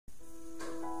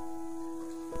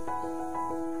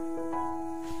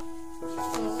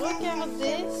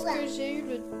Regardez ce que j'ai eu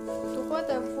le droit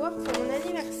d'avoir pour mon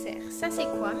anniversaire. Ça c'est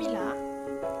quoi, Mila?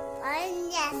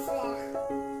 Anniversaire.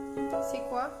 C'est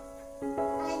quoi?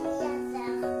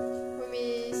 Anniversaire. Oui,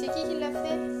 mais c'est qui l'a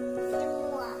fait? C'est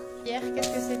moi. Hier, qu'est-ce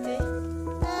que c'était?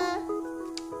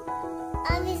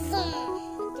 À la maison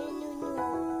de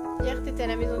nounou. Hier, t'étais à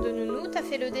la maison de nounou, t'as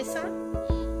fait le dessin?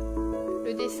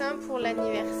 Le dessin pour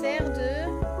l'anniversaire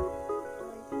de...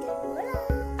 Voilà.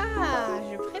 Ah,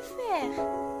 je préfère.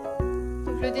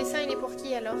 Donc le dessin, il est pour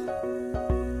qui alors?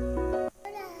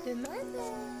 De moi?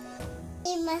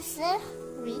 Et ma soeur,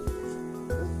 Oui.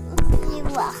 viens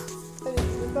voir. Tu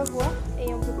peux pas voir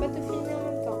et on peut pas te filmer en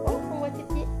même temps. Oh, on voit tes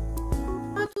pieds.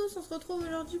 Bonjour à tous, on se retrouve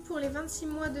aujourd'hui pour les 26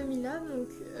 mois de Mila. Donc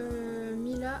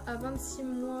Mila a 26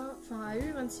 mois, enfin a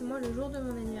eu 26 mois le jour de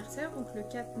mon anniversaire, donc le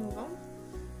 4 novembre.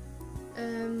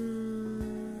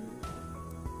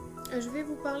 Je vais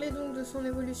vous parler donc de son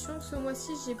évolution. Ce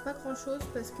mois-ci, j'ai pas grand chose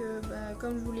parce que,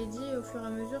 comme je vous l'ai dit, au fur et à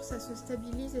mesure, ça se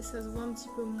stabilise et ça se voit un petit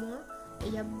peu moins. Et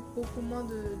il y a beaucoup moins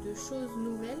de choses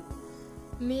nouvelles.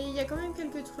 Mais il y a quand même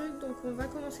quelques trucs, donc on va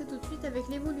commencer tout de suite avec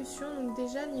l'évolution. Donc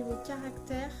déjà, niveau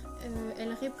caractère,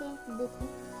 elle répond beaucoup.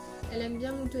 Elle aime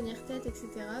bien nous tenir tête, etc.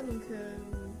 Donc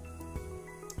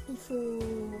il faut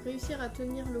réussir à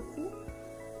tenir le coup.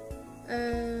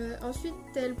 Ensuite,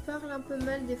 elle parle un peu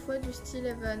mal des fois, du style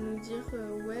elle va nous dire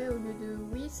ouais au lieu de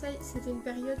oui. Ça, c'était une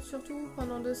période, surtout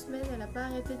pendant 2 semaines, elle n'a pas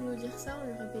arrêté de nous dire ça. On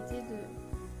lui répétait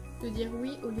de dire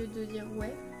oui au lieu de dire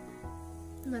ouais.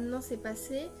 Maintenant c'est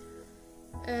passé.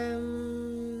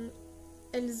 Elle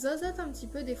zozote un petit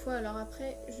peu des fois. Alors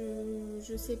après,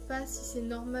 je sais pas si c'est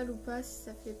normal ou pas, si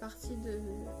ça fait partie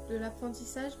de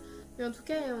l'apprentissage. Mais en tout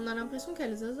cas, on a l'impression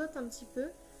qu'elle zozote un petit peu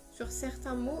sur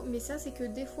certains mots, mais ça c'est que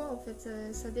des fois en fait,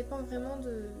 ça dépend vraiment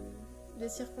des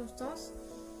circonstances.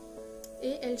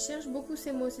 Et elle cherche beaucoup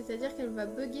ses mots, c'est-à-dire qu'elle va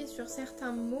bugger sur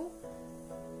certains mots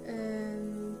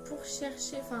pour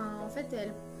chercher, enfin en fait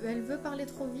elle veut parler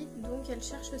trop vite, donc elle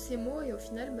cherche ses mots et au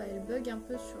final elle bug un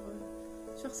peu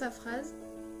sur sa phrase.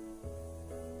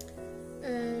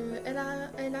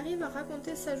 Elle arrive à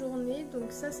raconter sa journée,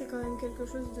 donc ça c'est quand même quelque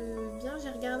chose de bien.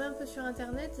 J'ai regardé un peu sur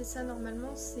internet et ça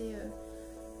normalement c'est...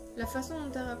 la façon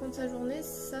dont elle raconte sa journée,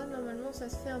 ça normalement ça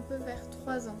se fait un peu vers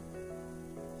 3 ans.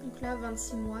 Donc là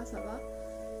 26 mois ça va.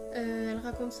 Elle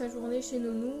raconte sa journée chez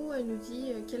Nounou, elle nous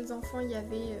dit quels enfants il y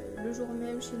avait le jour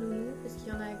même chez Nounou, parce qu'il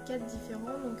y en a 4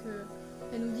 différents, donc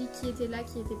elle nous dit qui était là,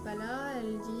 qui n'était pas là,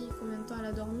 elle dit combien de temps elle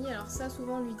a dormi. Alors ça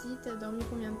souvent on lui dit t'as dormi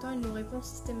combien de temps, elle nous répond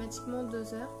systématiquement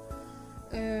 2 heures.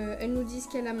 Elle nous dit ce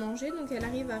qu'elle a mangé, donc elle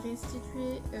arrive à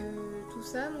restituer tout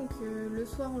ça. Donc le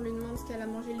soir on lui demande ce qu'elle a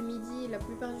mangé le midi et la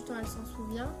plupart du temps elle s'en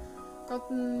souvient. Quand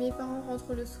mes parents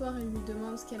rentrent le soir, elle lui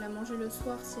demande ce qu'elle a mangé le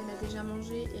soir, si elle a déjà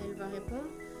mangé, et elle va répondre.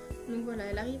 Donc voilà,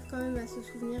 elle arrive quand même à se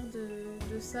souvenir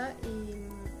de ça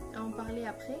et à en parler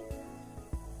après.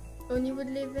 Au niveau de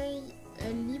l'éveil,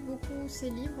 elle lit beaucoup ses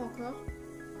livres encore.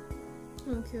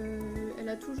 Donc elle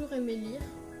a toujours aimé lire.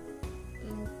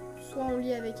 Donc, soit on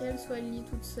lit avec elle, soit elle lit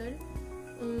toute seule.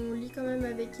 On lit quand même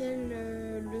avec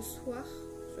elle le soir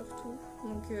surtout.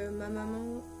 Donc ma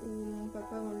maman ou mon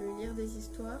papa vont lui lire des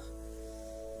histoires.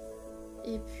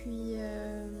 Et puis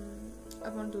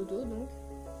avant le dodo donc.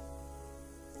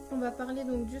 On va parler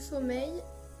donc du sommeil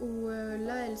où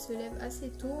là elle se lève assez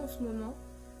tôt en ce moment.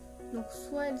 Donc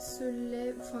soit elle se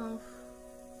lève, enfin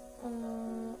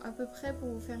à peu près pour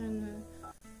vous faire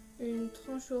une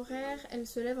tranche horaire, elle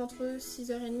se lève entre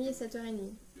 6h30 et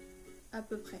 7h30 à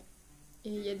peu près.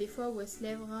 Et il y a des fois où elle se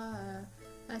lèvera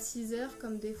à 6h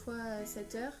comme des fois à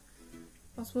 7h.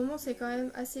 En ce moment c'est quand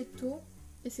même assez tôt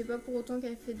et c'est pas pour autant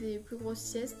qu'elle fait des plus grosses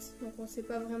siestes, donc on sait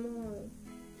pas vraiment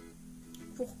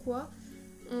pourquoi.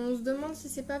 On se demande si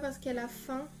c'est pas parce qu'elle a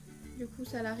faim, du coup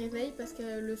ça la réveille, parce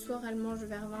que le soir elle mange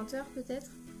vers 20h peut-être.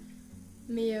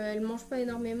 Mais elle mange pas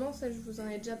énormément, ça je vous en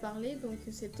ai déjà parlé, donc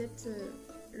c'est peut-être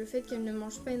le fait qu'elle ne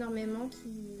mange pas énormément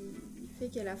qui fait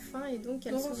qu'elle a faim et donc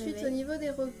elle se réveille. Ensuite au niveau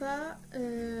des repas,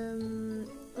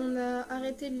 on a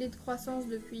arrêté le lait de croissance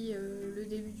depuis le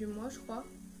début du mois je crois,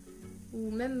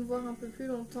 ou même voire un peu plus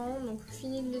longtemps. Donc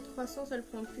fini le lait de croissance, elle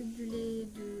prend plus que du lait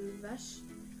de vache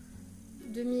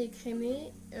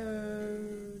demi-écrémé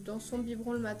dans son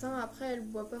biberon le matin. Après elle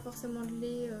boit pas forcément de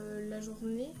lait la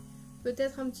journée,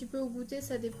 peut-être un petit peu au goûter,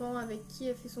 ça dépend avec qui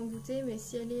elle fait son goûter, mais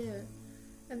si elle est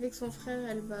avec son frère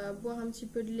elle va boire un petit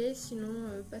peu de lait, sinon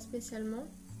pas spécialement.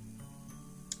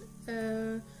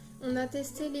 On a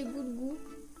testé les goûts de goût,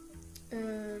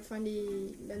 enfin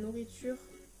la nourriture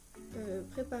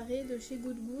préparée de chez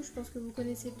Goût de Goût, je pense que vous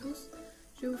connaissez tous.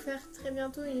 Je vais vous faire très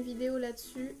bientôt une vidéo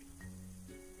là-dessus.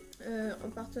 en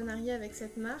partenariat avec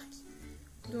cette marque.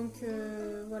 Donc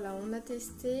voilà, on a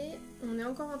testé, on est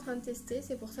encore en train de tester,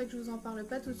 c'est pour ça que je vous en parle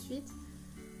pas tout de suite.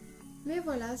 Mais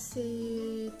voilà,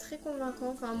 c'est très convaincant.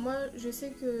 Enfin moi je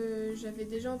sais que j'avais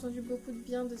déjà entendu beaucoup de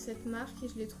bien de cette marque et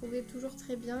je l'ai trouvé toujours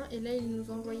très bien. Et là ils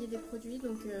nous ont envoyé des produits,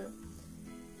 donc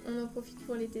on en profite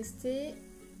pour les tester.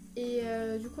 Et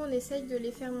du coup on essaye de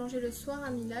les faire manger le soir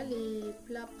à Mila, les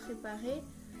plats préparés.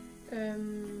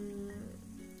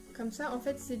 Comme ça, en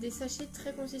fait, c'est des sachets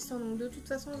très consistants. Donc de toute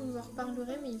façon, je vous en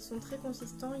reparlerai, mais ils sont très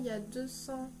consistants. Il y a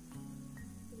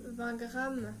 220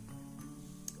 grammes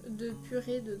de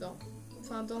purée dedans,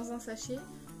 enfin dans un sachet.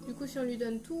 Du coup, si on lui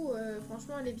donne tout,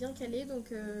 franchement, elle est bien calée.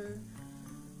 Donc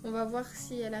on va voir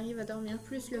si elle arrive à dormir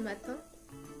plus le matin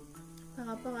par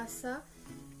rapport à ça.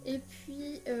 Et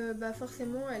puis,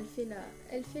 forcément, elle fait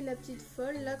la petite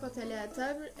folle. Là, quand elle est à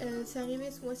table, c'est arrivé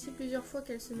ce mois-ci plusieurs fois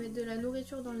qu'elle se mette de la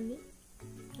nourriture dans le nez.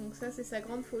 Donc ça c'est sa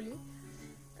grande folie.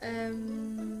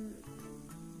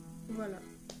 Voilà.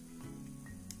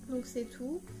 Donc c'est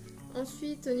tout.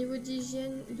 Ensuite au niveau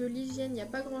de l'hygiène, il n'y a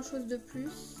pas grand chose de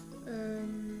plus.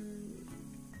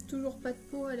 Toujours pas de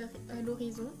peau à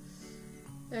l'horizon.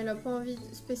 Elle n'a pas envie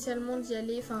spécialement d'y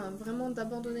aller, enfin vraiment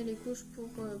d'abandonner les couches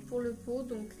pour le pot.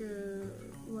 Donc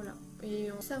voilà.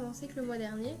 Et on s'est avancé que le mois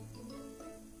dernier.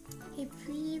 Et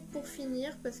puis pour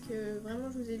finir, parce que vraiment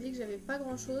je vous ai dit que j'avais pas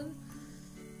grand chose.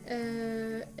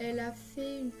 Elle a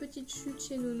fait une petite chute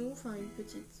chez Nounou, enfin une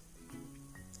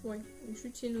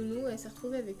chute chez Nounou. Elle s'est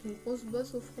retrouvée avec une grosse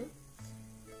bosse au front.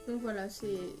 Donc voilà,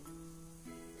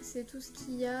 c'est tout ce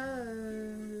qu'il y a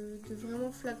de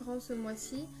vraiment flagrant ce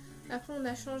mois-ci. Après on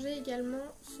a changé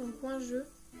également son coin jeu,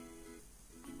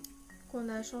 qu'on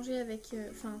a changé avec,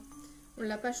 on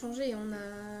l'a pas changé, on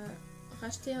a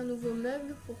racheté un nouveau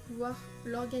meuble pour pouvoir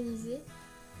l'organiser.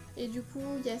 Et du coup,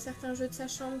 il y a certains jeux de sa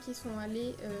chambre qui sont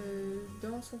allés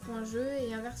dans son coin jeu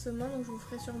et inversement. Donc je vous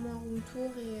ferai sûrement un room tour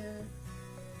et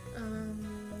un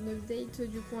update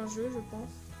du coin jeu, je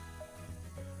pense.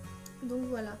 Donc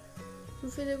voilà. Je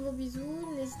vous fais de gros bisous.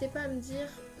 N'hésitez pas à me dire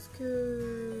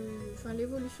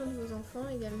l'évolution de vos enfants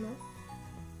également.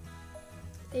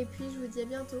 Et puis je vous dis à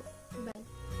bientôt. Bye.